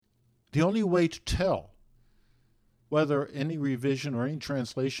The only way to tell whether any revision or any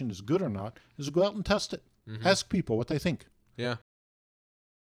translation is good or not is to go out and test it. Mm-hmm. Ask people what they think. Yeah.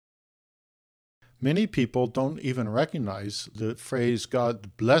 Many people don't even recognize the phrase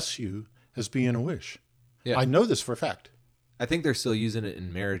 "God bless you" as being a wish. Yeah. I know this for a fact. I think they're still using it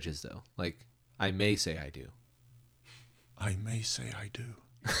in marriages, though. Like, I may say I do. I may say I do.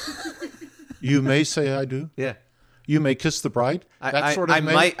 You may say I do? Yeah. You may kiss the bride?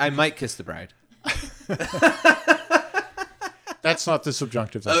 I might kiss the bride. That's not the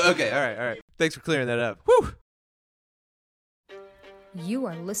subjunctive. Okay, all right. Thanks for clearing that up. Whew. You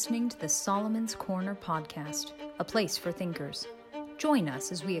are listening to the Solomon's Corner podcast, a place for thinkers. Join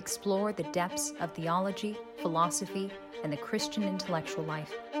us as we explore the depths of theology, philosophy, and the Christian intellectual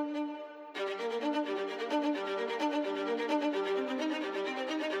life.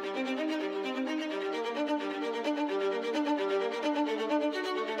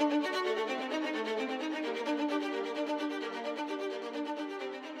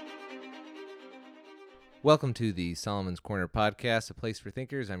 Welcome to the Solomon's Corner podcast, a place for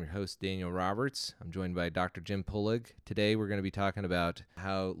thinkers. I'm your host, Daniel Roberts. I'm joined by Dr. Jim Pohlig. Today, we're going to be talking about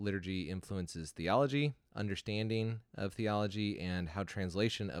how liturgy influences theology, understanding of theology, and how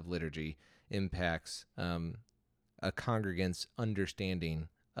translation of liturgy impacts a congregant's understanding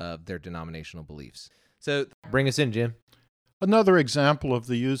of their denominational beliefs. So, bring us in, Jim. Another example of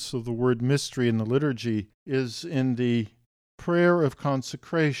the use of the word mystery in the liturgy is in the prayer of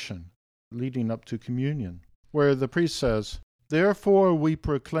consecration leading up to communion, where the priest says, "Therefore we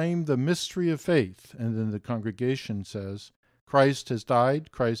proclaim the mystery of faith," and then the congregation says, "Christ has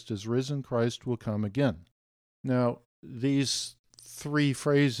died, Christ has risen, Christ will come again." Now, these three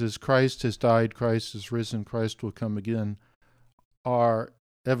phrases, Christ has died, Christ has risen, Christ will come again, are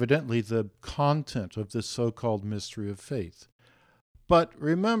evidently the content of this so-called mystery of faith. But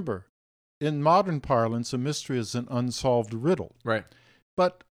remember, in modern parlance, a mystery is an unsolved riddle. Right.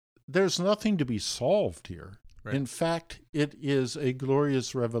 But there's nothing to be solved here. Right. In fact, it is a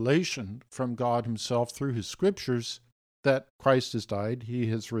glorious revelation from God himself through his scriptures that Christ has died, he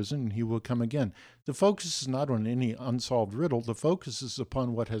has risen, and he will come again. The focus is not on any unsolved riddle. The focus is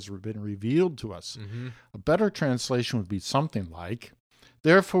upon what has been revealed to us. Mm-hmm. A better translation would be something like,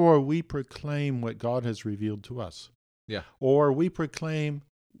 "Therefore we proclaim what God has revealed to us." Yeah. Or we proclaim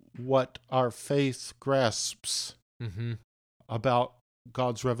what our faith grasps about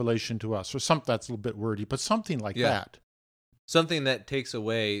God's revelation to us, or something that's a little bit wordy, but something like that. Something that takes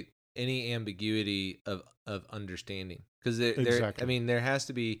away any ambiguity of understanding. Because Exactly. there has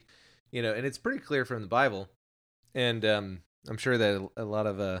to be, and it's pretty clear from the Bible, and I'm sure that a lot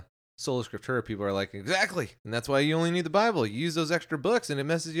of sola scriptura people are like, exactly, and that's why you only need the Bible. You use those extra books, and it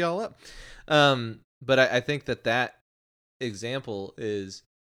messes you all up. But I think that example is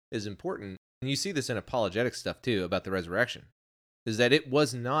important, and you see this in apologetic stuff too about the resurrection. Is that it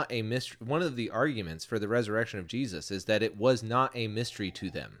was not a mystery. One of the arguments for the resurrection of Jesus is that it was not a mystery to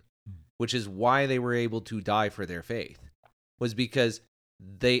them, which is why they were able to die for their faith, was because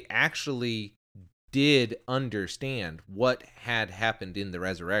they actually did understand what had happened in the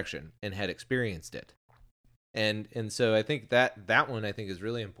resurrection and had experienced it. And so I think that one I think is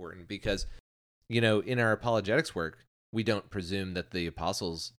really important because, in our apologetics work, we don't presume that the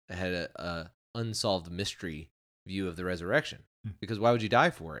apostles had a unsolved mystery view of the resurrection. Because why would you die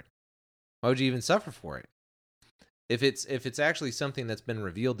for it? Why would you even suffer for it? If it's actually something that's been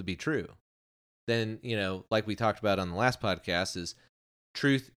revealed to be true, then, like we talked about on the last podcast, is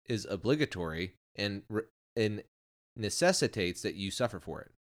truth is obligatory and necessitates that you suffer for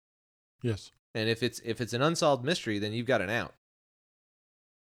it. Yes. And if it's an unsolved mystery, then you've got an out.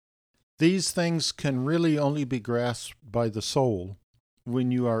 These things can really only be grasped by the soul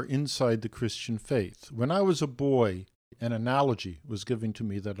when you are inside the Christian faith. When I was a boy, an analogy was given to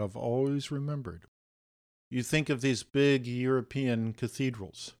me that I've always remembered. You think of these big European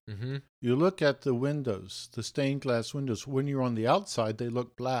cathedrals. Mm-hmm. You look at the windows, the stained glass windows. When you're on the outside, they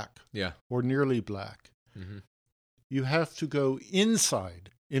look black. Yeah. Or nearly black. Mm-hmm. You have to go inside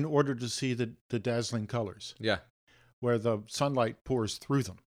in order to see the dazzling colors. Yeah. Where the sunlight pours through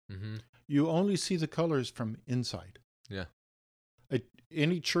them. Mm-hmm. You only see the colors from inside. Yeah.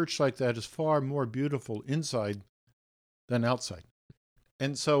 Any church like that is far more beautiful inside than outside.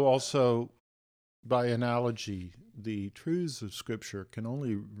 And so also, by analogy, the truths of Scripture can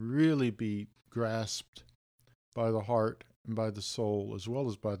only really be grasped by the heart and by the soul, as well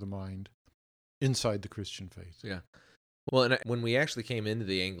as by the mind, inside the Christian faith. Yeah. Well, and when we actually came into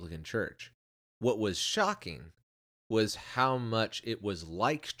the Anglican Church, what was shocking was how much it was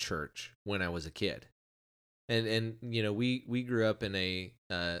like church when I was a kid. And we grew up in a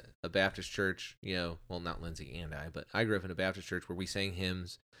Baptist church, well, not Lindsay and I, but I grew up in a Baptist church where we sang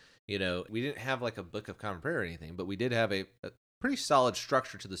hymns. We didn't have like a book of common prayer or anything, but we did have a pretty solid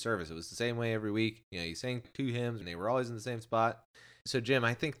structure to the service. It was the same way every week. You sang 2 hymns and they were always in the same spot. So Jim,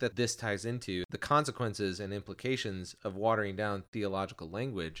 I think that this ties into the consequences and implications of watering down theological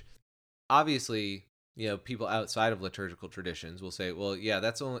language. Obviously, people outside of liturgical traditions will say, well, yeah,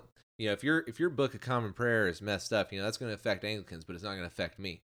 that's only, if your book of common prayer is messed up, that's going to affect Anglicans, but it's not going to affect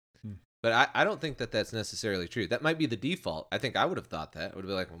me. But I don't think that that's necessarily true. That might be the default. I think I would have thought that. I would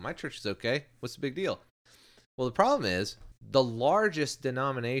be like, well, my church is okay. What's the big deal? Well, the problem is the largest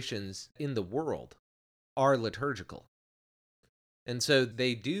denominations in the world are liturgical. And so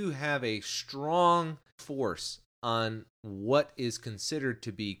they do have a strong force on what is considered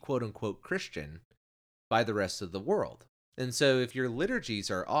to be quote unquote Christian by the rest of the world. And so if your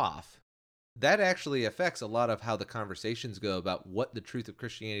liturgies are off, that actually affects a lot of how the conversations go about what the truth of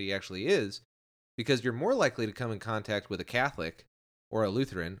Christianity actually is, because you're more likely to come in contact with a Catholic or a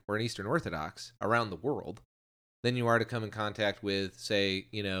Lutheran or an Eastern Orthodox around the world than you are to come in contact with, say,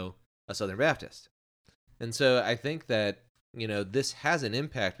 a Southern Baptist. And so I think that, this has an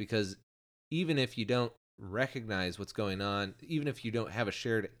impact, because even if you don't recognize what's going on, even if you don't have a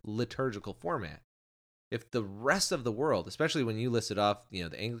shared liturgical format, if the rest of the world, especially when you listed off, the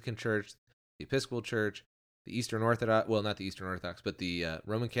Anglican Church, the Episcopal Church, the Eastern Orthodox, well, not the Eastern Orthodox, but the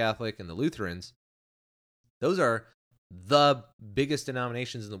Roman Catholic and the Lutherans, those are the biggest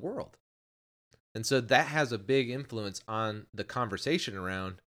denominations in the world. And so that has a big influence on the conversation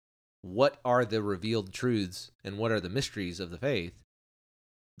around what are the revealed truths and what are the mysteries of the faith,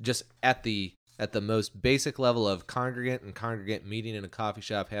 just at the most basic level of congregant and congregant meeting in a coffee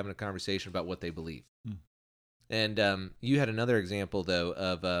shop, having a conversation about what they believe. And you had another example, though,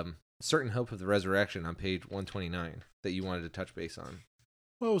 of certain hope of the resurrection on page 129 that you wanted to touch base on.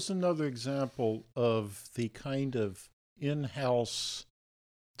 Well, it's another example of the kind of in-house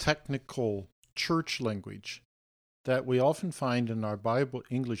technical church language that we often find in our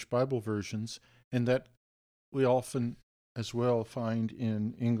English Bible versions, and that we often as well find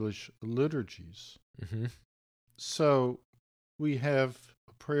in English liturgies. Mm-hmm. So we have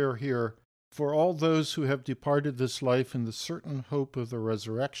a prayer here: for all those who have departed this life in the certain hope of the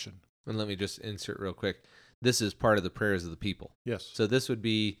resurrection. And let me just insert real quick. This is part of the prayers of the people. Yes. So this would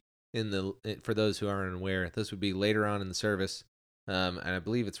be for those who aren't aware, this would be later on in the service. And I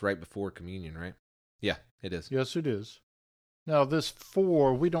believe it's right before communion, right? Yeah, it is. Yes, it is. Now, this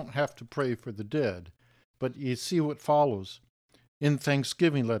we don't have to pray for the dead, but you see what follows. In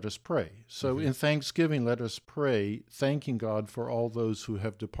thanksgiving, let us pray. So in thanksgiving, let us pray, thanking God for all those who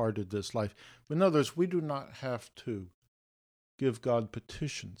have departed this life. In other words, we do not have to give God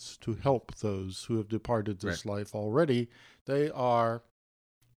petitions to help those who have departed this life already. They are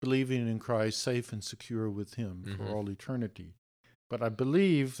believing in Christ, safe and secure with Him for all eternity. But I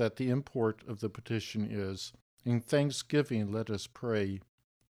believe that the import of the petition is, in thanksgiving, let us pray,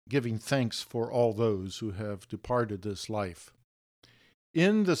 giving thanks for all those who have departed this life,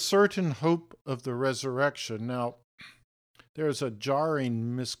 in the certain hope of the resurrection. Now, there's a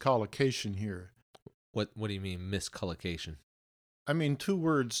jarring miscollocation here. What do you mean, miscollocation? I mean, 2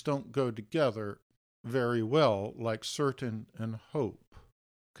 words don't go together very well, like certain and hope.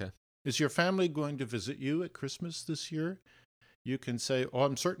 Okay. Is your family going to visit you at Christmas this year? You can say, oh,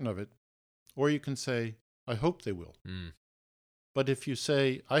 I'm certain of it. Or you can say, I hope they will. But if you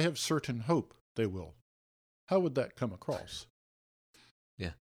say, I have certain hope they will, how would that come across?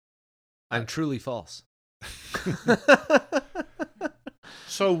 Yeah. I'm truly false.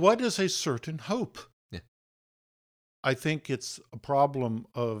 So what is a certain hope? Yeah. I think it's a problem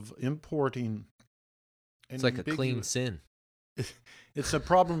of importing. It's like a clean sin. It's a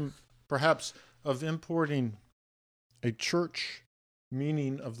problem, perhaps, of importing a church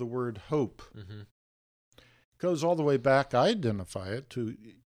meaning of the word hope. It goes all the way back, I identify it, to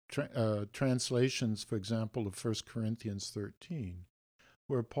translations, for example, of 1 Corinthians 13,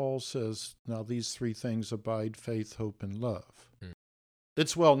 where Paul says, now these 3 things abide: faith, hope, and love.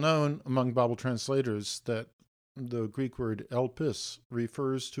 It's well known among Bible translators that the Greek word elpis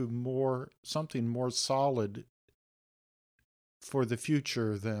refers to something more solid for the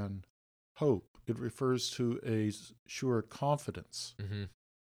future than hope. It refers to a sure confidence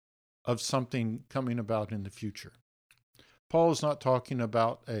of something coming about in the future. Paul is not talking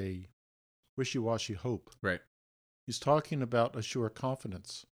about a wishy-washy hope. Right. He's talking about a sure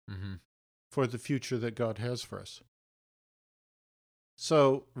confidence for the future that God has for us.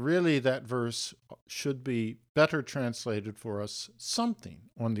 So really that verse should be better translated for us, something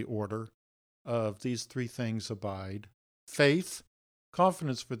on the order: of these three things abide: faith,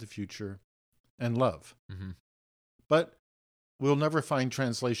 confidence for the future, and love. Mm-hmm. But we'll never find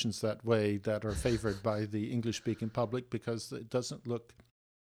translations that way that are favored by the English-speaking public because it doesn't look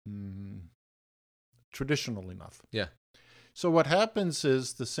traditional enough. Yeah. So what happens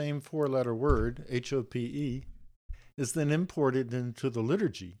is the same four-letter word, H-O-P-E, is then imported into the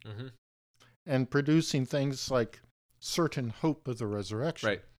liturgy Mm-hmm. and producing things like certain hope of the resurrection.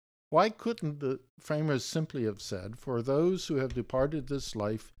 Right. Why couldn't the framers simply have said, for those who have departed this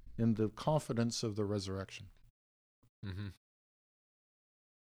life in the confidence of the resurrection? Mm-hmm.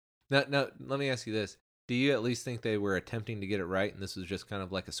 Now, let me ask you this. Do you at least think they were attempting to get it right, and this was just kind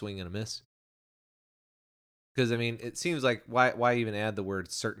of like a swing and a miss? Because, I mean, it seems like why even add the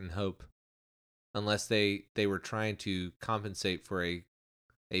word certain hope unless they were trying to compensate for a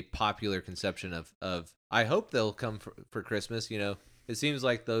popular conception of I hope they'll come for Christmas. It seems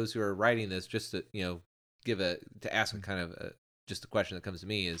like those who are writing this, just to to ask a kind of just a question that comes to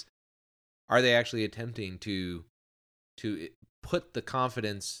me is, are they actually attempting to put the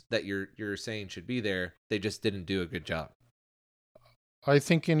confidence that you're saying should be there? They just didn't do a good job. I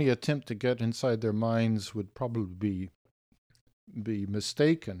think any attempt to get inside their minds would probably be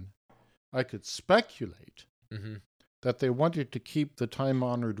mistaken. I could speculate Mm-hmm. that they wanted to keep the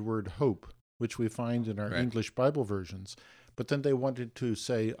time-honored word hope, which we find in our Right. English Bible versions, but then they wanted to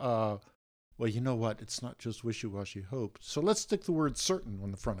say, well, you know what? It's not just wishy-washy hope, so let's stick the word certain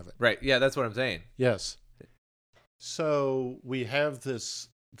on the front of it. Right. Yeah, that's what I'm saying. Yes. So we have this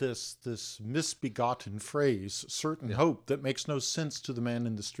misbegotten phrase, certain hope, that makes no sense to the man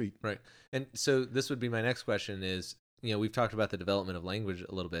in the street. Right. And so this would be my next question is, we've talked about the development of language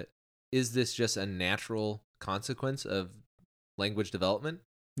a little bit. Is this just a natural consequence of language development?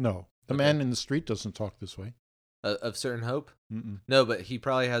 No. The Okay. man in the street doesn't talk this way. Of certain hope? Mm-mm. No, but he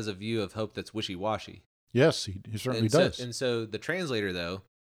probably has a view of hope that's wishy-washy. Yes, he certainly does. And so the translator, though,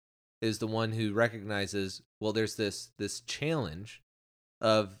 is the one who recognizes, well, there's this challenge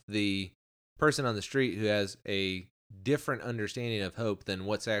of the person on the street who has a different understanding of hope than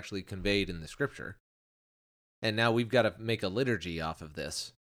what's actually conveyed in the scripture. And now we've got to make a liturgy off of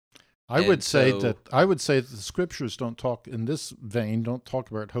this. I would say that the scriptures don't talk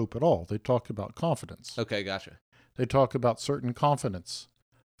about hope at all. They talk about confidence. Okay, gotcha. They talk about certain confidence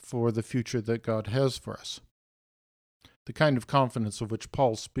for the future that God has for us. The kind of confidence of which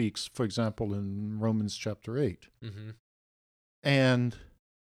Paul speaks, for example, in Romans chapter 8. Mm-hmm. And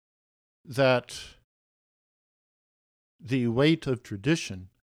that the weight of tradition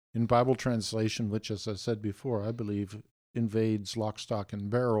in Bible translation, which, as I said before, I believe invades lock, stock, and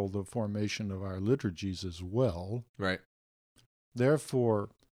barrel the formation of our liturgies as well. Right. Therefore,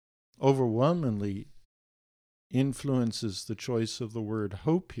 overwhelmingly influences the choice of the word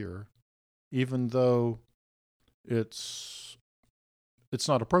hope here, even though it's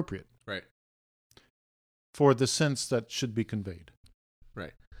not appropriate. Right. For the sense that should be conveyed.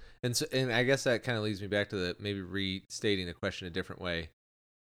 Right. And I guess that kind of leads me back to maybe restating the question a different way.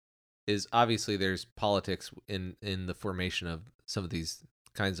 Is obviously there's politics in the formation of some of these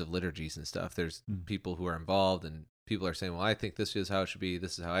kinds of liturgies and stuff. There's people who are involved, and people are saying, well, I think this is how it should be.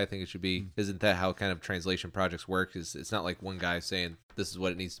 This is how I think it should be. Isn't that how kind of translation projects work? It's not like one guy saying this is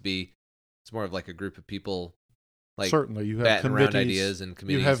what it needs to be. It's more of like a group of people. Like certainly, you have batting around committees, ideas and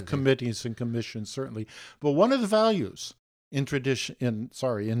committees. You have committees and commissions, certainly. But one of the values in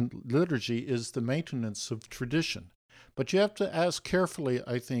liturgy is the maintenance of tradition. But you have to ask carefully,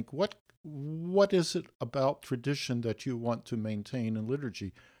 I think, what is it about tradition that you want to maintain in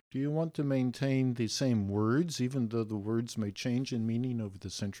liturgy? Do you want to maintain the same words, even though the words may change in meaning over the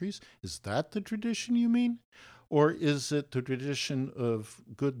centuries? Is that the tradition you mean? Or is it the tradition of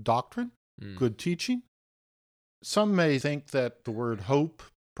good doctrine, good teaching? Some may think that the word hope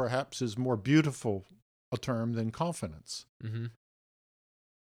perhaps is more beautiful a term than confidence. Mm-hmm.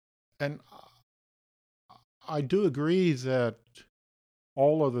 And I do agree that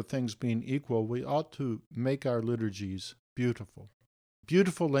all other things being equal, we ought to make our liturgies beautiful.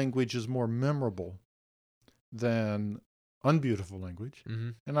 Beautiful language is more memorable than unbeautiful language. Mm-hmm.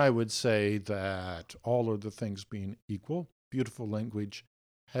 And I would say that all other things being equal, beautiful language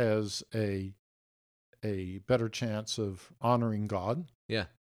has a better chance of honoring God. Yeah.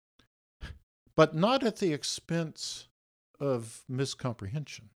 But not at the expense of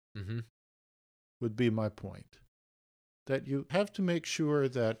miscomprehension, Mm-hmm. would be my point. That you have to make sure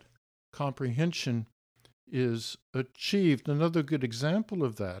that comprehension is achieved. Another good example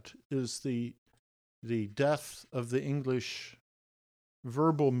of that is the death of the English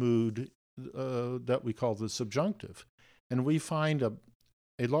verbal mood that we call the subjunctive. And we find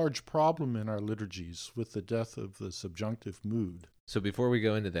a large problem in our liturgies with the death of the subjunctive mood. So before we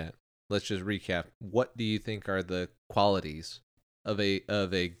go into that, let's just recap. What do you think are the qualities of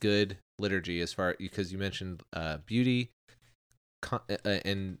a good liturgy, as far, because you mentioned beauty,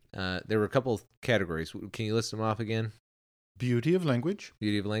 and there were a couple of categories. Can you list them off again? Beauty of language.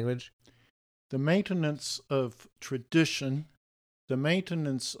 Beauty of language. The maintenance of tradition. The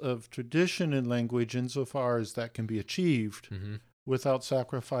maintenance of tradition in language insofar as that can be achieved without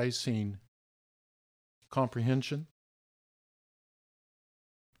sacrificing comprehension.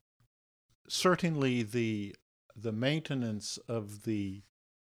 Certainly the maintenance of the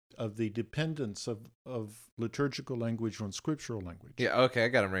dependence of liturgical language on scriptural language. Yeah, okay, I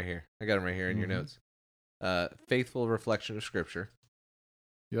got them right here. In your notes. Faithful reflection of Scripture.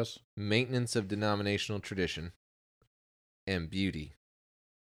 Yes. Maintenance of denominational tradition. And beauty.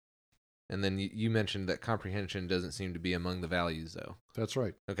 And then you mentioned that comprehension doesn't seem to be among the values, though. That's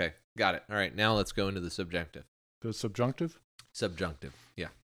right. Okay, got it. All right, now let's go into the subjunctive. The subjunctive? Subjunctive, yeah.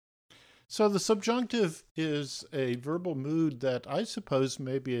 So the subjunctive is a verbal mood that I suppose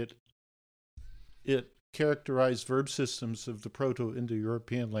maybe it characterized verb systems of the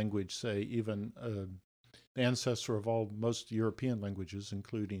Proto-Indo-European language, say even the ancestor of most European languages,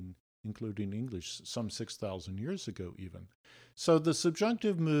 including English, some 6,000 years ago even. So the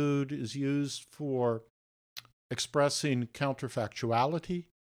subjunctive mood is used for expressing counterfactuality,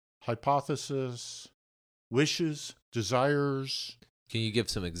 hypothesis, wishes, desires. Can you give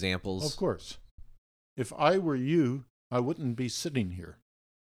some examples? Of course. If I were you, I wouldn't be sitting here.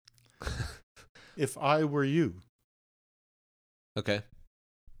 If I were you. Okay.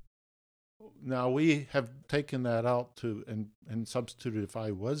 Now, we have taken that out and substituted if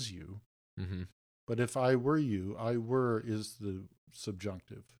I was you. Mm-hmm. But if I were you, I were is the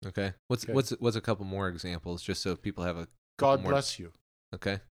subjunctive. Okay. What's a couple more examples, just so people have a God bless you.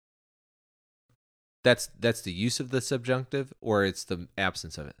 Okay. That's the use of the subjunctive, or it's the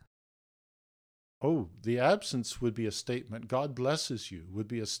absence of it? Oh, the absence would be a statement. God blesses you would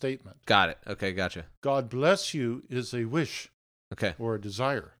be a statement. Got it. Okay, gotcha. God bless you is a wish. Okay. Or a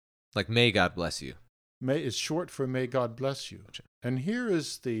desire. Like, may God bless you. May is short for may God bless you. Gotcha. And here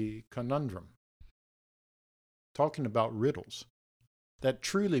is the conundrum. Talking about riddles that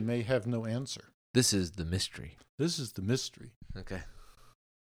truly may have no answer. This is the mystery. This is the mystery. Okay.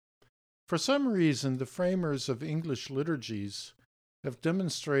 For some reason, the framers of English liturgies have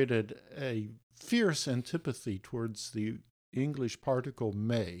demonstrated a fierce antipathy towards the English particle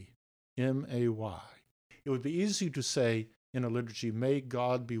may, M-A-Y. It would be easy to say in a liturgy, may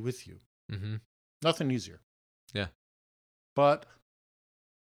God be with you. Mm-hmm. Nothing easier. Yeah. But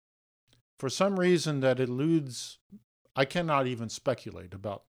for some reason that eludes, I cannot even speculate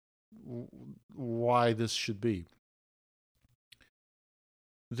about why this should be.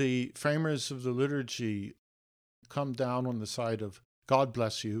 The framers of the liturgy come down on the side of God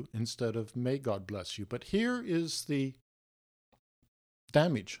bless you instead of may God bless you. But here is the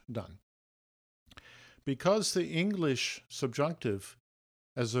damage done. Because the English subjunctive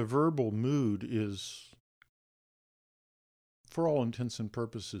as a verbal mood is, for all intents and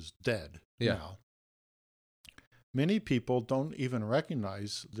purposes, dead now. Many people don't even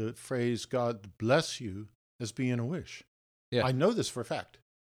recognize the phrase God bless you as being a wish. Yeah. I know this for a fact.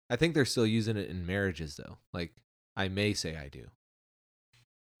 I think they're still using it in marriages, though. Like, I may say I do.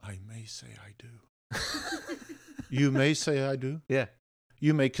 I may say I do. You may say I do? Yeah.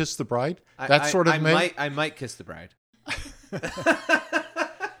 You may kiss the bride? That sort of may? I might kiss the bride.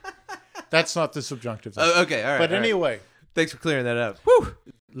 That's not the subjunctive. Oh, okay, all right. But anyway. Right. Thanks for clearing that up. Whew.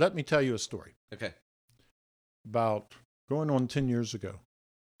 Let me tell you a story. Okay. About going on 10 years ago.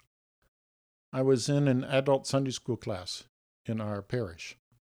 I was in an adult Sunday school class in our parish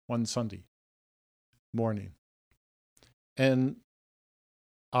one Sunday morning. And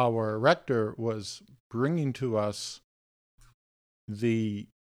our rector was bringing to us the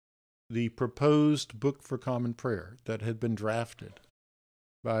proposed book for common prayer that had been drafted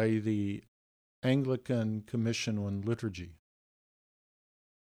by the Anglican Commission on Liturgy.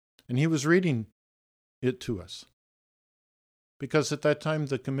 And he was reading it to us. Because at that time,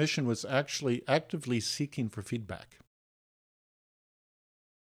 the commission was actually actively seeking for feedback.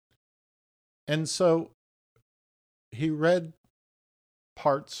 And so he read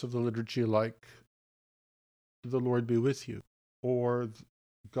parts of the liturgy like, the Lord be with you, or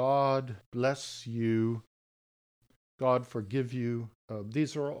God bless you, God forgive you.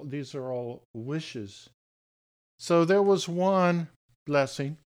 These are all wishes. So there was one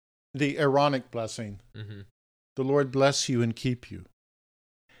blessing, the Aaronic blessing. Mm-hmm. The Lord bless you and keep you.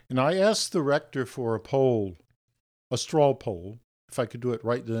 And I asked the rector for a poll, a straw poll, if I could do it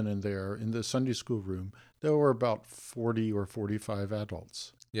right then and there, in the Sunday school room, there were about 40 or 45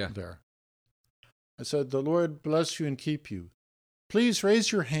 adults there. I said, "The Lord bless you and keep you. Please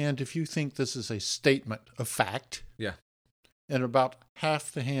raise your hand if you think this is a statement of fact." Yeah. And about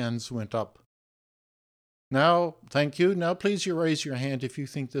half the hands went up. "Now, thank you. Now, please you raise your hand if you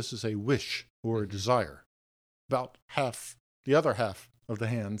think this is a wish or a desire." About half, the other half of the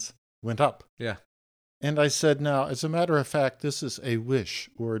hands went up. Yeah. And I said, "Now, as a matter of fact, this is a wish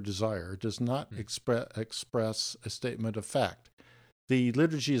or a desire. It does not express a statement of fact. The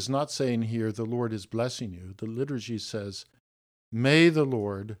liturgy is not saying here, the Lord is blessing you. The liturgy says, may the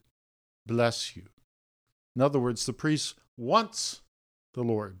Lord bless you." In other words, the priest wants the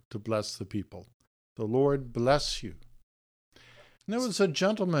Lord to bless the people. The Lord bless you. And there was a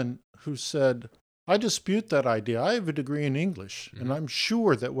gentleman who said, "I dispute that idea. I have a degree in English, and I'm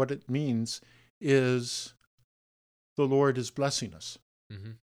sure that what it means is the Lord is blessing us."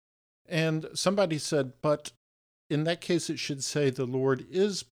 And somebody said, "But in that case, it should say the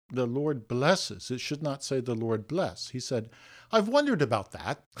Lord blesses. It should not say the Lord bless." He said, "I've wondered about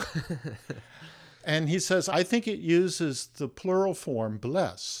that." And he says, "I think it uses the plural form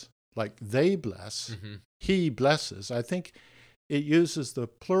bless, like they bless, he blesses. I think it uses the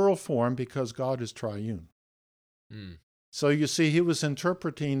plural form because God is triune." So you see, he was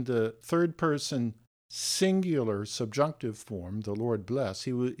interpreting the third person singular subjunctive form, the Lord bless.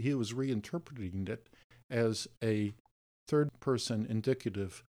 He was reinterpreting it as a third person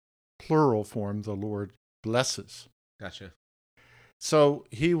indicative plural form, the Lord blesses. Gotcha. So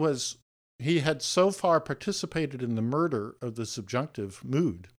he had so far participated in the murder of the subjunctive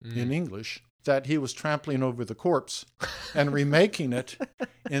mood in English that he was trampling over the corpse and remaking it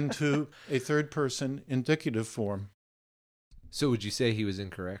into a third person indicative form. So would you say he was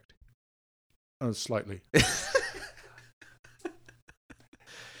incorrect? Slightly.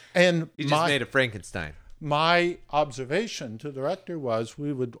 And you just made a Frankenstein. My observation to the rector was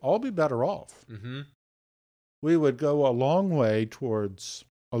we would all be better off. We would go a long way towards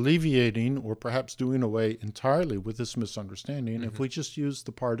alleviating or perhaps doing away entirely with this misunderstanding if we just use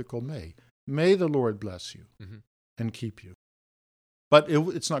the particle may. May the Lord bless you and keep you. But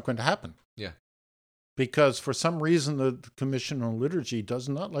it's not going to happen. Yeah. Because for some reason the Commission on Liturgy does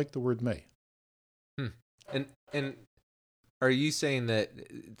not like the word may. And are you saying that,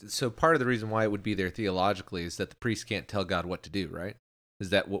 so part of the reason why it would be there theologically is that the priest can't tell God what to do, right? Is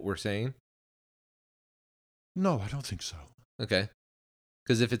that what we're saying? No, I don't think so. Okay.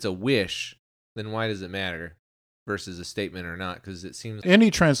 Because if it's a wish, then why does it matter versus a statement or not? Because it seems...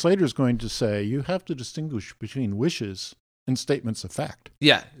 Any translator is going to say you have to distinguish between wishes and statements of fact.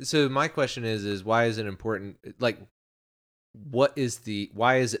 Yeah. So my question is why is it important? Like, why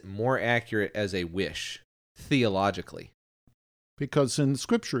is it more accurate as a wish theologically? Because in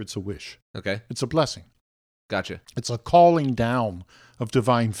Scripture, it's a wish. Okay. It's a blessing. Gotcha. It's a calling down of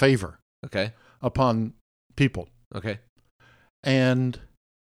divine favor. Okay. Upon people. Okay. And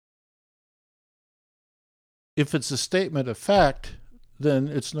if it's a statement of fact, then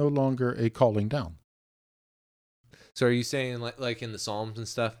it's no longer a calling down. So are you saying like in the Psalms and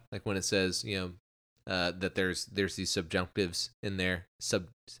stuff, like when it says, that there's these subjunctives in there?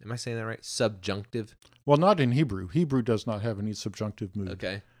 Am I saying that right? Subjunctive? Well, not in Hebrew. Hebrew does not have any subjunctive mood.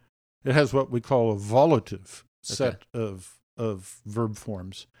 Okay. It has what we call a volative set of verb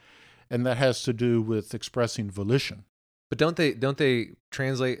forms, and that has to do with expressing volition. But don't they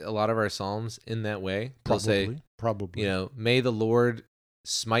translate a lot of our Psalms in that way? They'll say, probably. May the Lord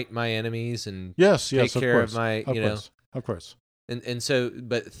smite my enemies and take care of my, Of course. And so,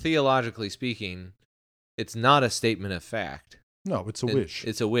 but theologically speaking, it's not a statement of fact. No, it's a wish.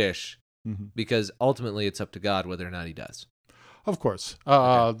 It's a wish because ultimately it's up to God whether or not he does. Of course.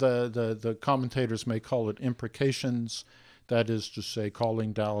 The commentators may call it imprecations. That is to say,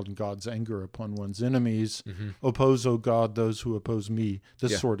 calling down God's anger upon one's enemies. Oppose, O God, those who oppose me.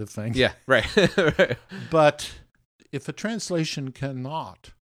 This sort of thing. Yeah, right. Right. But if a translation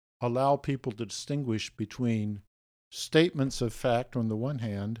cannot allow people to distinguish between statements of fact on the one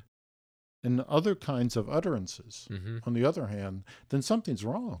hand and other kinds of utterances on the other hand, then something's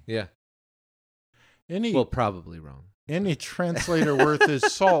wrong. Yeah. Probably wrong. Any translator worth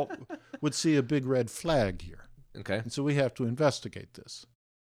his salt would see a big red flag here. Okay. And so we have to investigate this.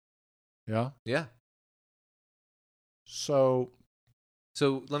 Yeah? Yeah. So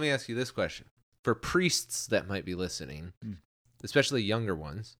let me ask you this question. For priests that might be listening, especially younger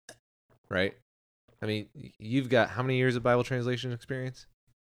ones, right? I mean, you've got how many years of Bible translation experience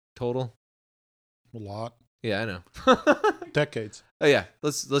total? A lot. Yeah, I know. Decades. Oh yeah,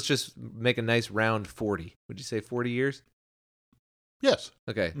 let's just make a nice round 40. Would you say 40 years? Yes.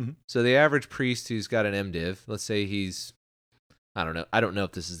 Okay. Mhm. So the average priest who's got an MDiv, let's say he's, I don't know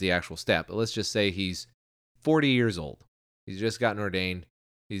if this is the actual stat, but let's just say he's 40 years old. He's just gotten ordained.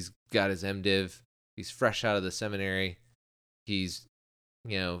 He's got his MDiv. He's fresh out of the seminary. He's,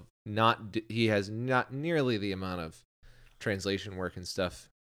 he has not nearly the amount of translation work and stuff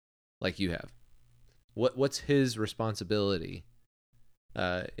like you have. What's his responsibility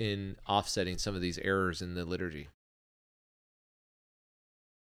in offsetting some of these errors in the liturgy?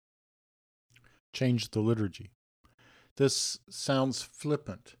 Change the liturgy. This sounds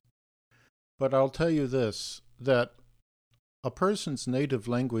flippant, but I'll tell you this, that a person's native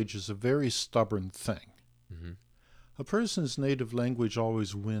language is a very stubborn thing. Mm-hmm. A person's native language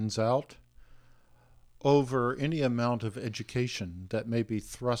always wins out over any amount of education that may be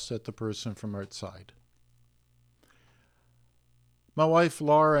thrust at the person from outside. My wife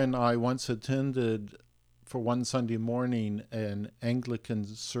Laura and I once attended for one Sunday morning an Anglican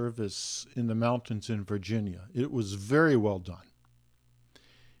service in the mountains in Virginia. It was very well done.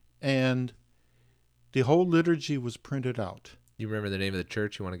 And the whole liturgy was printed out. You remember the name of the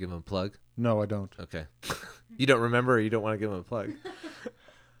church? You want to give them a plug? No, I don't. Okay. You don't remember, or you don't want to give them a plug?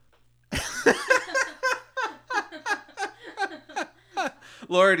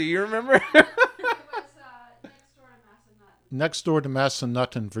 Laura, do you remember? It was Next door to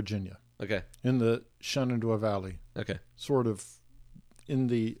Massanutten, Virginia, Okay. in the Shenandoah Valley, Okay. sort of in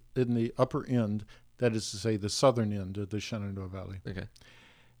the upper end, that is to say, the southern end of the Shenandoah Valley. Okay.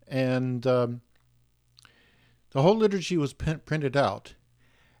 And the whole liturgy was printed out,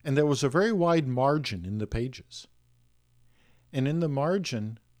 and there was a very wide margin in the pages. And in the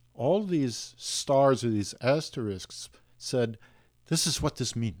margin, all these stars or these asterisks said, "This is what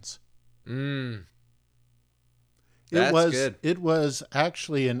this means." That's good. It was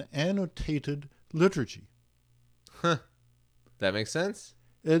actually an annotated liturgy. Huh. That makes sense.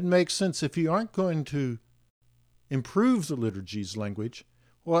 It makes sense. If you aren't going to improve the liturgy's language,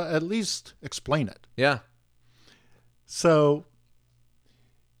 well, at least explain it. Yeah. So,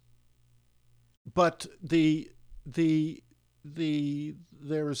 but there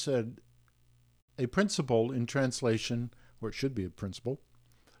is a principle in translation, or it should be a principle,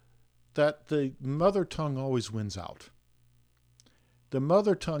 that the mother tongue always wins out. The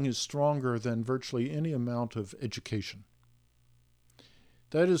mother tongue is stronger than virtually any amount of education.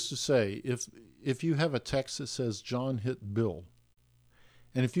 That is to say, if you have a text that says John hit Bill,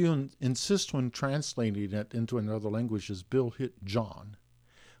 and if you insist on translating it into another language as Bill hit John,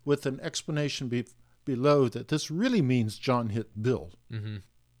 with an explanation below that this really means John hit Bill, Mm-hmm.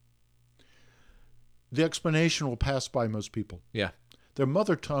 the explanation will pass by most people. Yeah. Their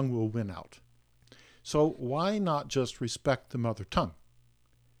mother tongue will win out. So why not just respect the mother tongue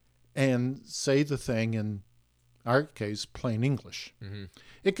and say the thing, in our case, plain English? Mm-hmm.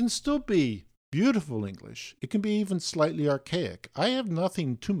 It can still be beautiful English. It can be even slightly archaic. I have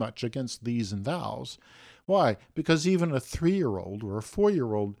nothing too much against these and thous. Why? Because even a 3-year-old or a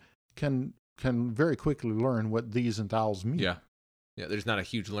 4-year-old can very quickly learn what these and thous mean. Yeah. Yeah. There's not a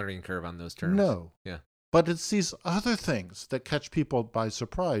huge learning curve on those terms. No. Yeah. But it's these other things that catch people by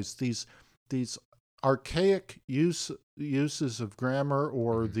surprise. These archaic uses of grammar,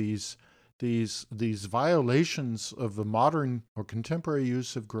 or these violations of the modern or contemporary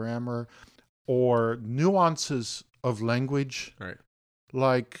use of grammar, or nuances of language, Right.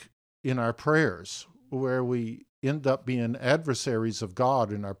 like in our prayers, where we end up being adversaries of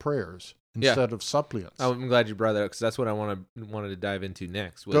God in our prayers instead of suppliants. I'm glad you brought that up, because that's what I wanted to dive into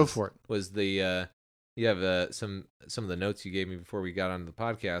next. Go for it. Was the you have some of the notes you gave me before we got onto the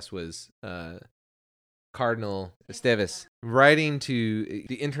podcast was Cardinal Esteves writing to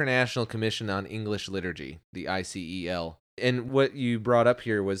the International Commission on English Liturgy, the ICEL. And what you brought up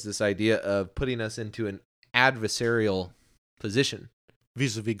here was this idea of putting us into an adversarial position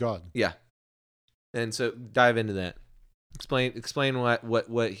Vis-a-vis God. Yeah. And so dive into that. Explain what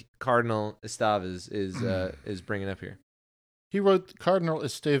Cardinal Esteves is bringing up here. He wrote, Cardinal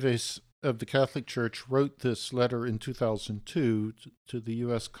Esteves of the Catholic Church wrote this letter in 2002 to the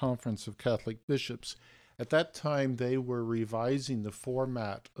U.S. Conference of Catholic Bishops. At that time, they were revising the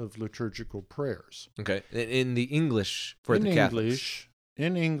format of liturgical prayers. Okay. In the English for the Catholics.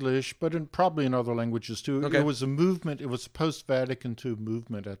 In English, but probably in other languages too. Okay. It was a movement. It was a post-Vatican II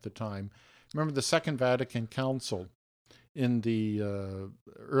movement at the time. Remember the Second Vatican Council in the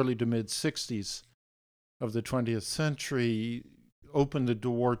early to mid-60s of the 20th century opened the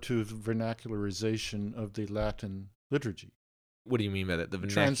door to vernacularization of the Latin liturgy. What do you mean by that? The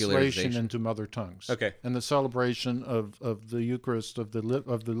Translation vernacularization into mother tongues. Okay. And the celebration of the Eucharist, of the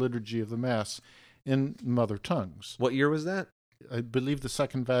liturgy of the Mass in mother tongues. What year was that? I believe the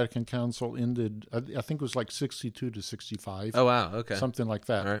Second Vatican Council ended, I think it was like 62 to 65. Oh, wow. Okay. Something like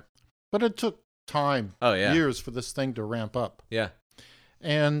that. All right. But it took time, Oh, yeah. years for this thing to ramp up. Yeah.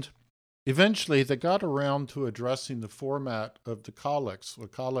 And eventually they got around to addressing the format of the collects. A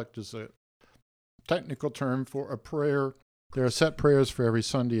collect is a technical term for a prayer. There are set prayers for every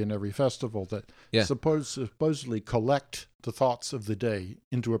Sunday and every festival that supposedly collect the thoughts of the day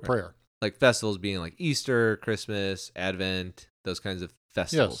into a prayer. Like festivals being like Easter, Christmas, Advent, those kinds of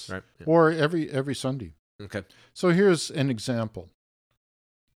festivals, right? Yeah. Or every Sunday. Okay. So here's an example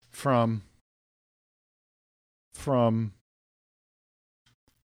for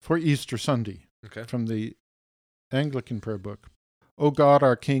Easter Sunday, Okay. from the Anglican prayer book. O God,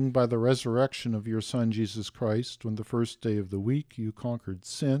 our King, by the resurrection of your Son, Jesus Christ, on the first day of the week, you conquered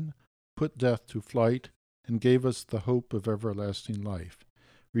sin, put death to flight, and gave us the hope of everlasting life.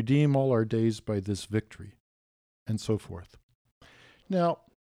 Redeem all our days by this victory, and so forth. Now,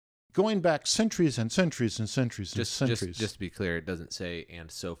 going back centuries and centuries and centuries and centuries. Just to be clear, it doesn't say "and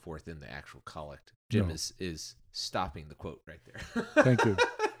so forth" in the actual collect. Jim No. is stopping the quote right there. Thank you.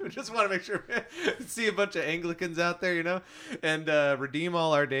 I just want to make sure see a bunch of Anglicans out there, and redeem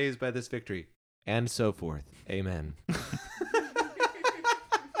all our days by this victory, and so forth. Amen.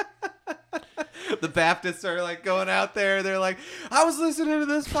 The Baptists are like going out there. They're like, I was listening to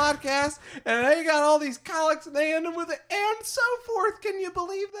this podcast, and they got all these collects, and they end them with an "and so forth." Can you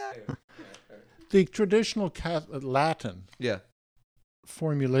believe that? The traditional Latin Yeah.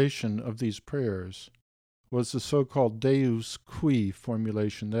 formulation of these prayers was the so-called Deus qui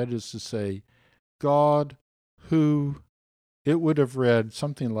formulation. That is to say, God who, it would have read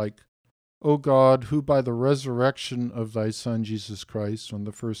something like, O God, who by the resurrection of thy Son Jesus Christ on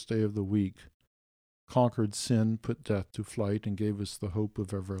the first day of the week conquered sin, put death to flight, and gave us the hope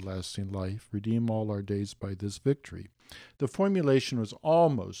of everlasting life, redeem all our days by this victory. The formulation was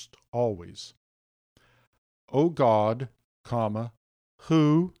almost always, O God, comma,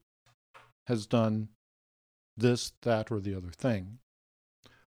 who has done this, that, or the other thing.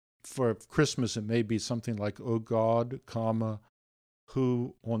 For Christmas, it may be something like, O God, comma,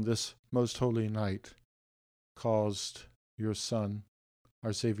 who on this most holy night caused your Son,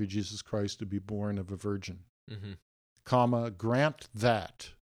 our Savior Jesus Christ, to be born of a virgin, comma, grant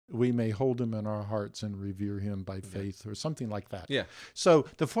that we may hold him in our hearts and revere him by faith, or something like that. Yeah. So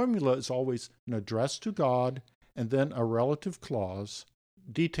the formula is always an address to God and then a relative clause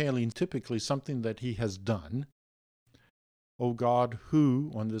detailing typically something that he has done. O God,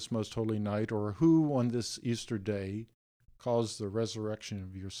 who on this most holy night, or who on this Easter day caused the resurrection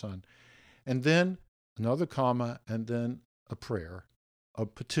of your Son. And then another comma, and then a prayer, a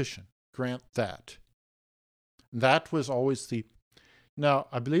petition. Grant that. That was always the... Now,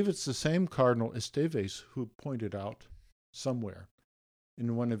 I believe it's the same Cardinal Esteves who pointed out somewhere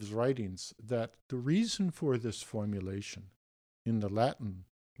in one of his writings that the reason for this formulation in the Latin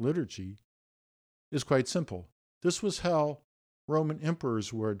liturgy is quite simple. This was how Roman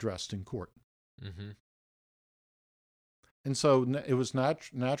emperors were addressed in court. Mm-hmm. And so it was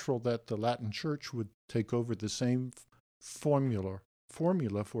natural that the Latin Church would take over the same formula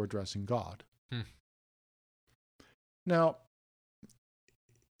for addressing God. Now,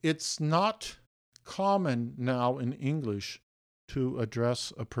 it's not common now in English to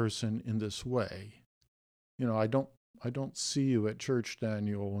address a person in this way. I don't see you at church,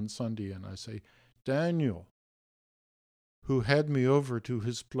 Daniel, on Sunday, and I say, Daniel, who had me over to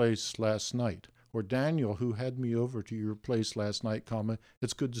his place last night, or Daniel, who had me over to your place last night, comma,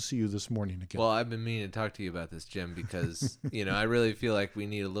 it's good to see you this morning again. Well, I've been meaning to talk to you about this, Jim, because, I really feel like we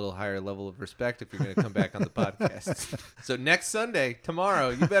need a little higher level of respect if you're going to come back on the podcast. So next Sunday,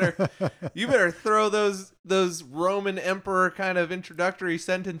 tomorrow, you better throw those Roman emperor kind of introductory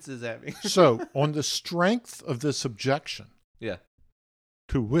sentences at me. So, on the strength of this objection,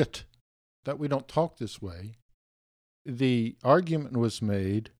 to wit, that we don't talk this way, the argument was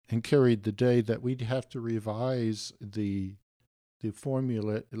made and carried the day that we'd have to revise the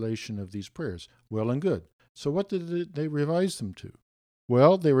formulation of these prayers. Well and good. So what did they revise them to?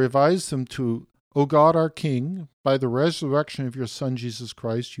 Well, they revised them to, O God, our King, by the resurrection of your Son, Jesus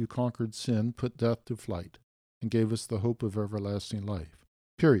Christ, you conquered sin, put death to flight, and gave us the hope of everlasting life.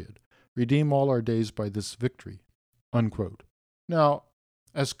 Period. Redeem all our days by this victory. Unquote. Now,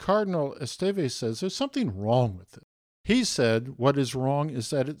 as Cardinal Esteves says, there's something wrong with it. He said what is wrong is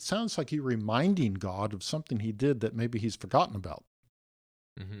that it sounds like he's reminding God of something he did that maybe he's forgotten about.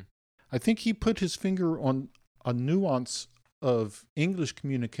 Mm-hmm. I think he put his finger on a nuance of English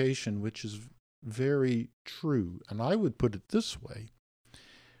communication which is very true. And I would put it this way.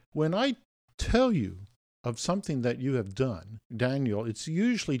 When I tell you of something that you have done, Daniel, it's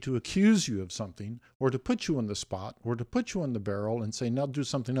usually to accuse you of something or to put you on the spot or to put you on the barrel and say, now do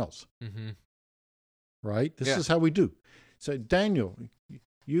something else. Mm-hmm. Right? This Yeah. is how we do. So, Daniel,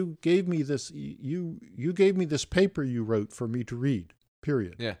 you gave me this. You gave me this paper you wrote for me to read.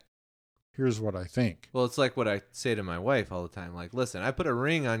 Period. Yeah. Here's what I think. Well, it's like what I say to my wife all the time. Like, listen, I put a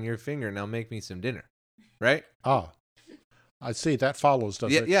ring on your finger. Now make me some dinner. Right? I see that follows,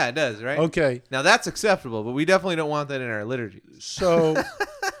 does it? Yeah, it does. Right? Okay. Now that's acceptable, but we definitely don't want that in our liturgy. So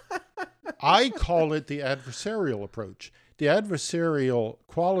I call it the adversarial approach. The adversarial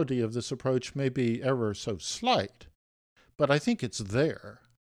quality of this approach may be ever so slight, but I think it's there.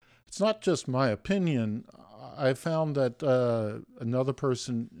 It's not just my opinion. I found that another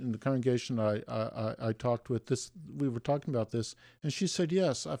person in the congregation I talked with, we were talking about this, and she said,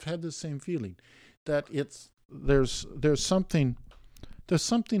 yes, I've had the same feeling, that there's something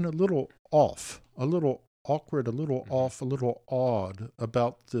a little off, a little awkward, a little off, a little odd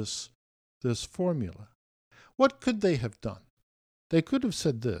about this formula. What could they have done? They could have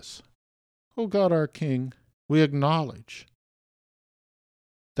said this: O God, our King, we acknowledge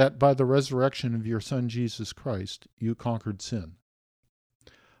that by the resurrection of your Son, Jesus Christ, you conquered sin.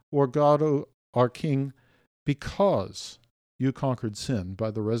 Or God, our King, because you conquered sin by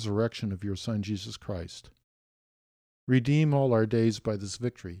the resurrection of your Son, Jesus Christ, redeem all our days by this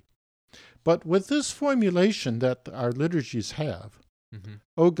victory. But with this formulation that our liturgies have,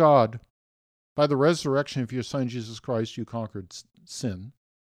 O God, by the resurrection of your Son, Jesus Christ, you conquered sin,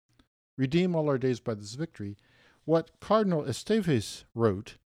 redeem all our days by this victory, what Cardinal Esteves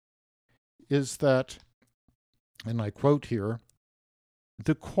wrote is that, and I quote here,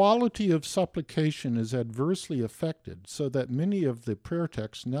 the quality of supplication is adversely affected, so that many of the prayer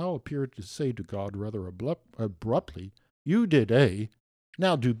texts now appear to say to God rather abruptly, you did A,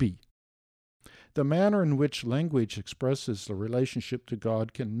 now do B. The manner in which language expresses the relationship to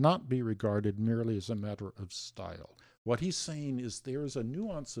God cannot be regarded merely as a matter of style. What he's saying is there is a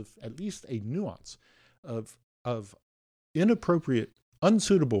nuance of, at least a nuance of inappropriate,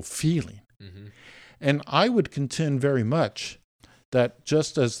 unsuitable feeling. Mm-hmm. And I would contend very much that,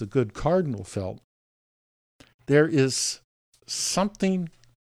 just as the good cardinal felt, there is something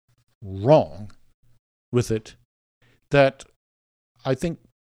wrong with it that I think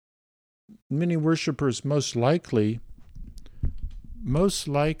many worshipers most likely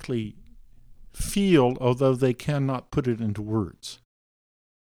feel, although they cannot put it into words.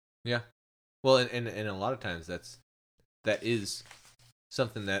 Yeah. Well, and a lot of times that is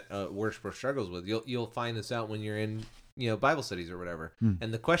something that a worshiper struggles with. You'll find this out when you're in Bible studies or whatever,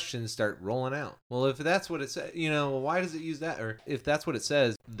 and the questions start rolling out. Well, if that's what it says, why does it use that? Or if that's what it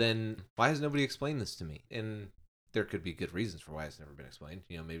says, then why has nobody explained this to me? And there could be good reasons for why it's never been explained.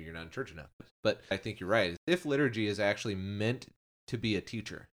 Maybe you're not in church enough. But I think you're right. If liturgy is actually meant to be a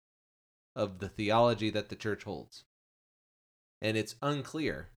teacher of the theology that the church holds, and it's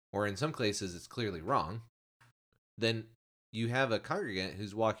unclear, or in some cases it's clearly wrong, then you have a congregant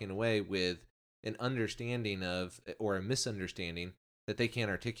who's walking away with an understanding of, or a misunderstanding that they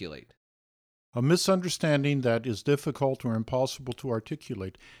can't articulate. A misunderstanding that is difficult or impossible to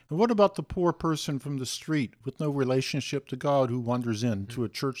articulate. And what about the poor person from the street with no relationship to God who wanders into a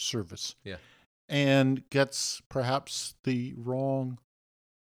church service and gets perhaps the wrong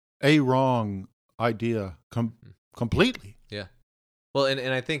idea completely? Yeah. Well,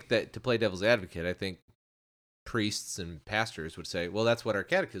 and I think that, to play devil's advocate, I think priests and pastors would say, well, that's what our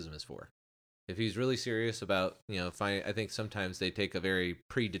catechism is for. If he's really serious about, I think sometimes they take a very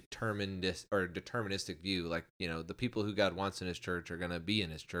predetermined or deterministic view. Like, the people who God wants in his church are going to be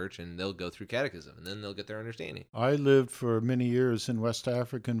in his church, and they'll go through catechism, and then they'll get their understanding. I lived for many years in West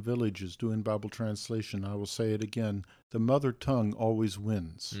African villages doing Bible translation. I will say it again. The mother tongue always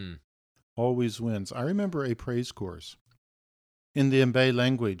wins. Always wins. I remember a praise course in the Mbe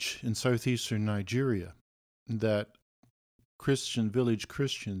language in southeastern Nigeria that village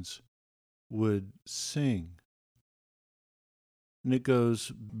Christians would sing. And it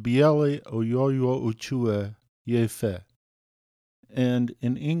goes, Biele oyoyo uchue yefe. And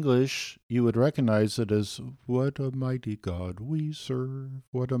in English, you would recognize it as, what a mighty God we serve,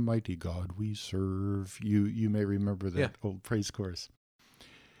 what a mighty God we serve. You may remember that old praise chorus.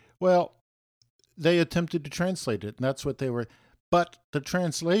 Well, they attempted to translate it, and that's what they were. But the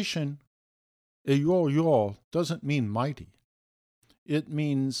translation, eyo doesn't mean mighty. It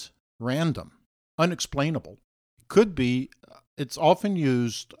means random, unexplainable. Could be, it's often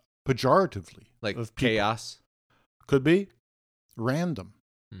used pejoratively. Like chaos? Could be. Random.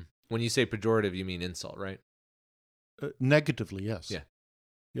 When you say pejorative, you mean insult, right? Negatively, yes. Yeah.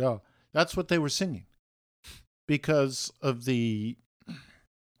 Yeah. That's what they were singing. because of they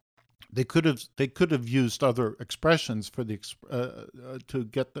could have used other expressions for to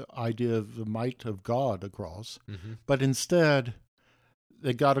get the idea of the might of God across, but instead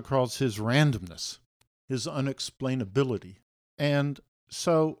they got across his randomness, his unexplainability. And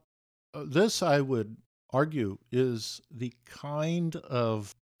so this, I would argue, is the kind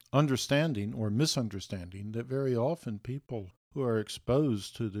of understanding or misunderstanding that very often people who are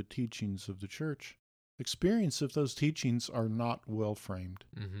exposed to the teachings of the church experience if those teachings are not well framed,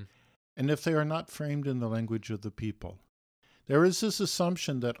 and if they are not framed in the language of the people. There is this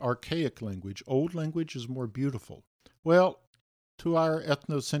assumption that archaic language, old language, is more beautiful. Well, to our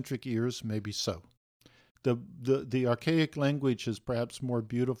ethnocentric ears, maybe so. The archaic language is perhaps more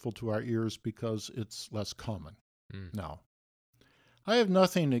beautiful to our ears because it's less common. Now, I have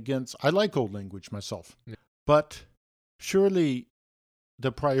nothing against, I like old language myself, but surely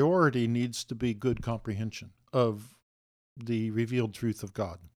the priority needs to be good comprehension of the revealed truth of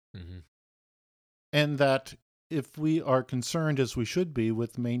God. And that if we are concerned, as we should be,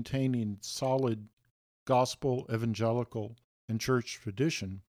 with maintaining solid gospel, evangelical, and church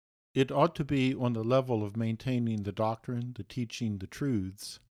tradition, it ought to be on the level of maintaining the doctrine, the teaching, the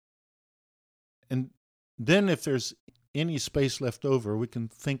truths. And then if there's any space left over, we can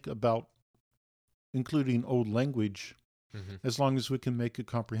think about including old language as long as we can make it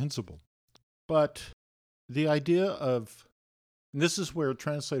comprehensible. But the idea of, and this is where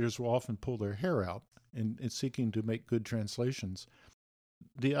translators will often pull their hair out in seeking to make good translations,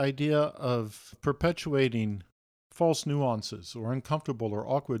 the idea of perpetuating false nuances or uncomfortable or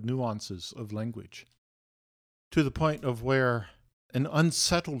awkward nuances of language to the point of where an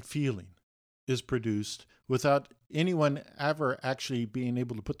unsettled feeling is produced without anyone ever actually being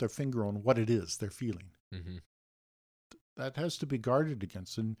able to put their finger on what it is they're feeling. That has to be guarded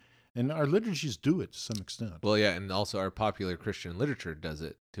against, and our liturgies do it to some extent. Well, yeah, and also our popular Christian literature does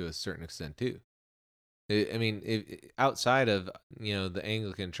it to a certain extent too. I mean, outside of the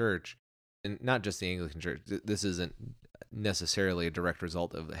Anglican Church, and not just the Anglican Church, this isn't necessarily a direct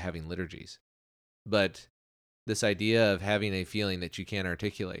result of having liturgies, but this idea of having a feeling that you can't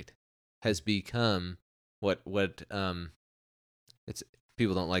articulate has become what it's.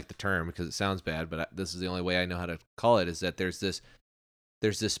 People don't like the term because it sounds bad, but this is the only way I know how to call it, is that there's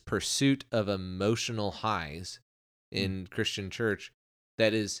this pursuit of emotional highs in Christian church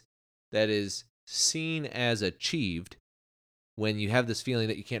that is seen as achieved when you have this feeling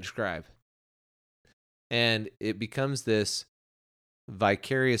that you can't describe. And it becomes this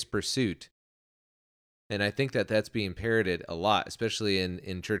vicarious pursuit. And I think that that's being parroted a lot, especially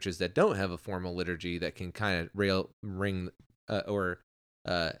in churches that don't have a formal liturgy that can kind of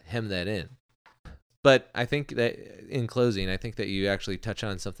hem that in. But I think that in closing, I think that you actually touch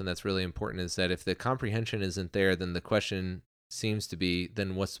on something that's really important, is that if the comprehension isn't there, then the question seems to be,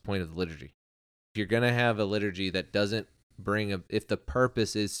 then what's the point of the liturgy? If you're going to have a liturgy that doesn't if the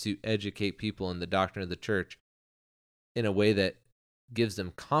purpose is to educate people in the doctrine of the church in a way that gives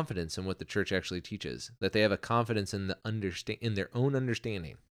them confidence in what the church actually teaches, that they have a confidence in in their own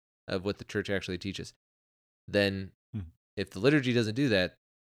understanding of what the church actually teaches, then if the liturgy doesn't do that,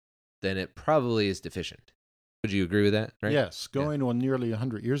 then it probably is deficient. Would you agree with that? Right? Yes. Going on nearly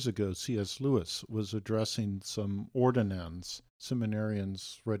 100 years ago, C.S. Lewis was addressing some ordinands,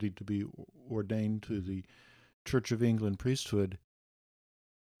 seminarians ready to be ordained to the Church of England priesthood.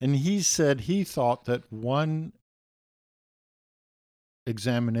 And he said he thought that one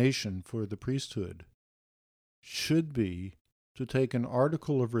examination for the priesthood should be to take an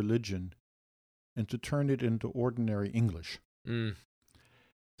article of religion and to turn it into ordinary English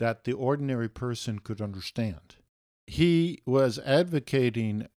that the ordinary person could understand. He was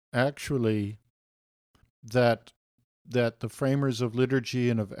advocating actually that the framers of liturgy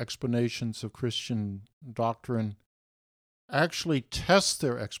and of explanations of Christian doctrine actually test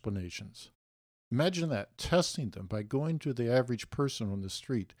their explanations. Imagine that, testing them by going to the average person on the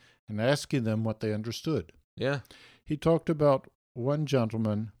street and asking them what they understood. Yeah. He talked about one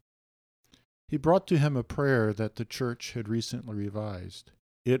gentleman. He brought to him a prayer that the church had recently revised.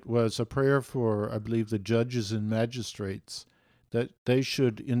 It was a prayer for, I believe, the judges and magistrates, that they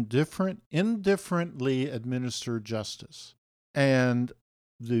should indifferently administer justice. And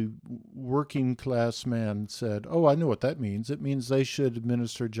the working class man said, "Oh, I know what that means. It means they should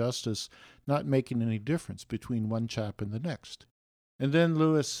administer justice, not making any difference between one chap and the next." And then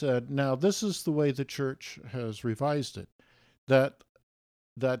Lewis said, "Now, this is the way the church has revised it, that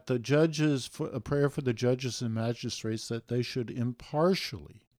the judges, a prayer for the judges and magistrates, that they should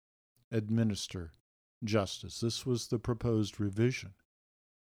impartially administer justice." This was the proposed revision.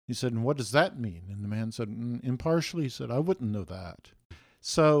 He said, and what does that mean? And the man said, impartially, he said, I wouldn't know that.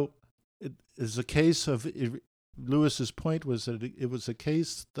 So it is a case of, Lewis's point was that it was a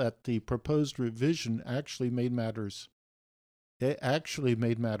case that the proposed revision actually made matters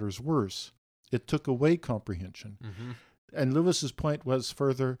worse. It took away comprehension. Mm-hmm. And Lewis's point was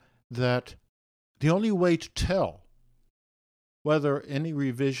further that the only way to tell whether any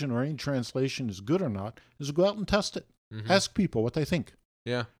revision or any translation is good or not is to go out and test it. Mm-hmm. Ask people what they think.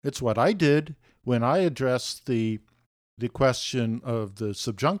 Yeah. It's what I did when I addressed the question of the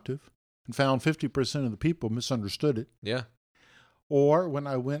subjunctive and found 50% of the people misunderstood it. Yeah. Or when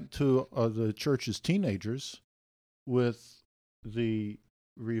I went to the church's teenagers with the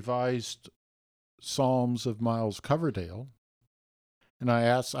revised Psalms of Miles Coverdale, and I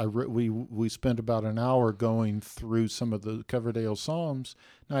asked, we spent about an hour going through some of the Coverdale Psalms,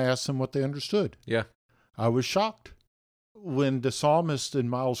 and I asked them what they understood. Yeah. I was shocked when the psalmist in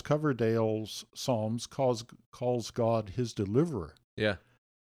Miles Coverdale's Psalms calls God his deliverer. Yeah.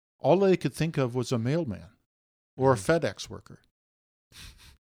 All they could think of was a mailman or a FedEx worker.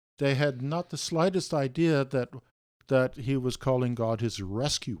 They had not the slightest idea that he was calling God his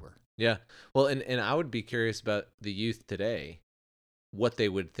rescuer. Yeah. Well, and I would be curious about the youth today, what they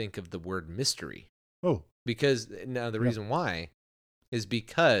would think of the word mystery. Oh. Because now the reason why is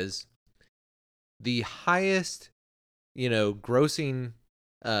because the highest, grossing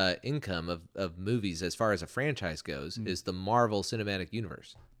income of movies as far as a franchise goes is the Marvel Cinematic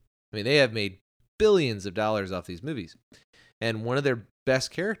Universe. I mean, they have made billions of dollars off these movies. And one of their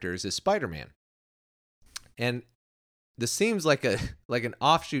best characters is Spider-Man. And this seems like an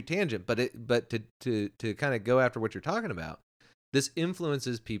offshoot tangent, but to kind of go after what you're talking about, this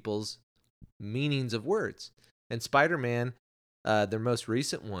influences people's meanings of words. And Spider-Man, their most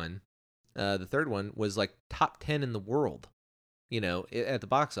recent one, the third one, was like top 10 in the world, at the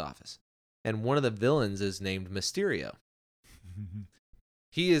box office. And one of the villains is named Mysterio.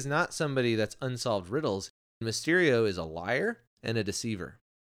 He is not somebody that's unsolved riddles. Mysterio is a liar and a deceiver.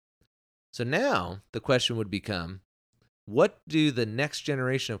 So now the question would become, what do the next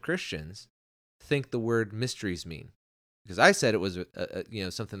generation of Christians think the word mysteries mean? Because I said it was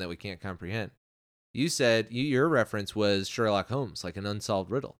something that we can't comprehend. You said your reference was Sherlock Holmes, like an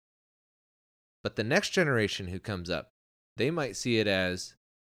unsolved riddle. But the next generation who comes up, they might see it as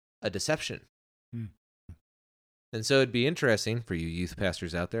a deception. And so it'd be interesting for you youth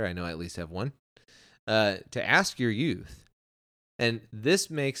pastors out there, I know I at least have one, to ask your youth. And this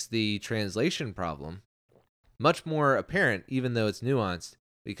makes the translation problem much more apparent, even though it's nuanced,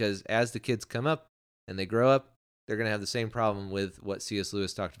 because as the kids come up and they grow up, they're going to have the same problem with what C.S.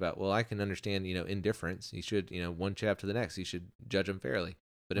 Lewis talked about. Well, I can understand, indifference. You should, one chapter to the next, you should judge them fairly.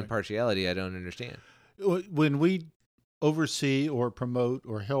 But impartiality, I don't understand. When we oversee or promote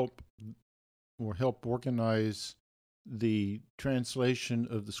or help organize the translation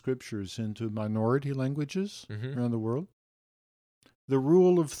of the scriptures into minority languages around the world, the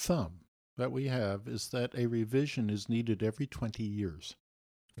rule of thumb that we have is that a revision is needed every 20 years.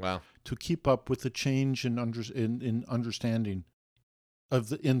 Wow. To keep up with the change in understanding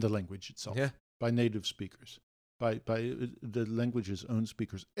in the language itself by native speakers, by the language's own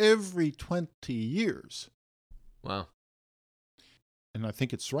speakers, every 20 years. Wow. And I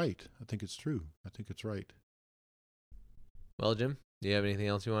think it's right. I think it's true. I think it's right. Well, Jim, do you have anything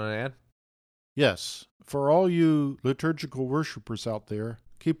else you want to add? Yes. For all you liturgical worshipers out there,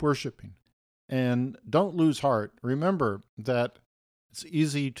 keep worshiping. And don't lose heart. Remember that it's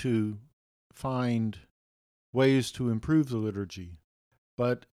easy to find ways to improve the liturgy,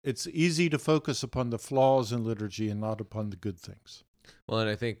 but it's easy to focus upon the flaws in liturgy and not upon the good things. Well, and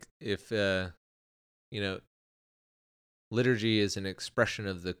I think if, liturgy is an expression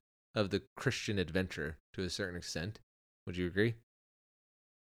of the Christian adventure to a certain extent, would you agree?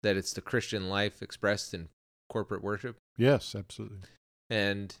 That it's the Christian life expressed in corporate worship? Yes, absolutely.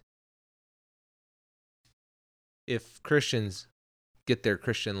 And if Christians get their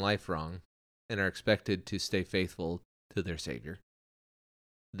Christian life wrong and are expected to stay faithful to their Savior,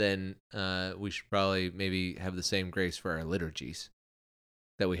 then we should probably maybe have the same grace for our liturgies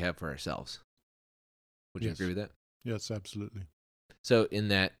that we have for ourselves. Would you agree with that? Yes, absolutely. So in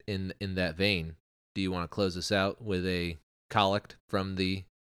that vein, do you want to close us out with a collect from the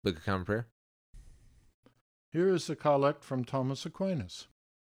Book of Common Prayer? Here is a collect from Thomas Aquinas.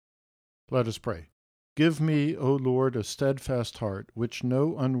 Let us pray. Give me, O Lord, a steadfast heart, which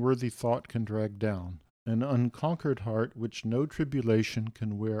no unworthy thought can drag down, an unconquered heart, which no tribulation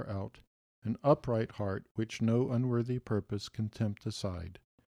can wear out, an upright heart, which no unworthy purpose can tempt aside.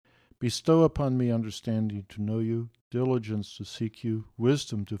 Bestow upon me understanding to know you, diligence to seek you,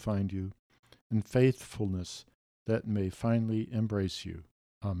 wisdom to find you, and faithfulness that may finally embrace you.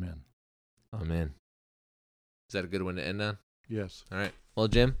 Amen. Amen. Is that a good one to end on? Yes. All right. Well,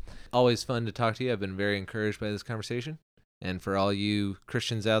 Jim, always fun to talk to you. I've been very encouraged by this conversation. And for all you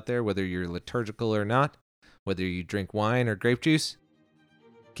Christians out there, whether you're liturgical or not, whether you drink wine or grape juice,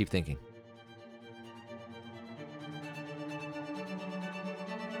 keep thinking.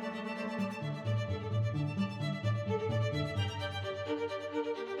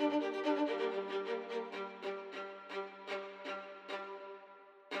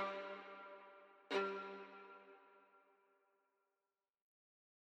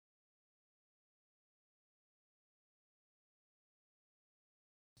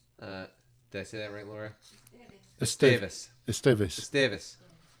 Did I say that right, Laura? Esteves. Esteves. Esteves.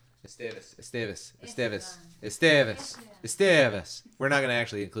 Esteves. Esteves. Esteves. Esteves. Esteves. We're not going to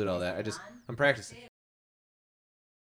actually include all that. I'm practicing.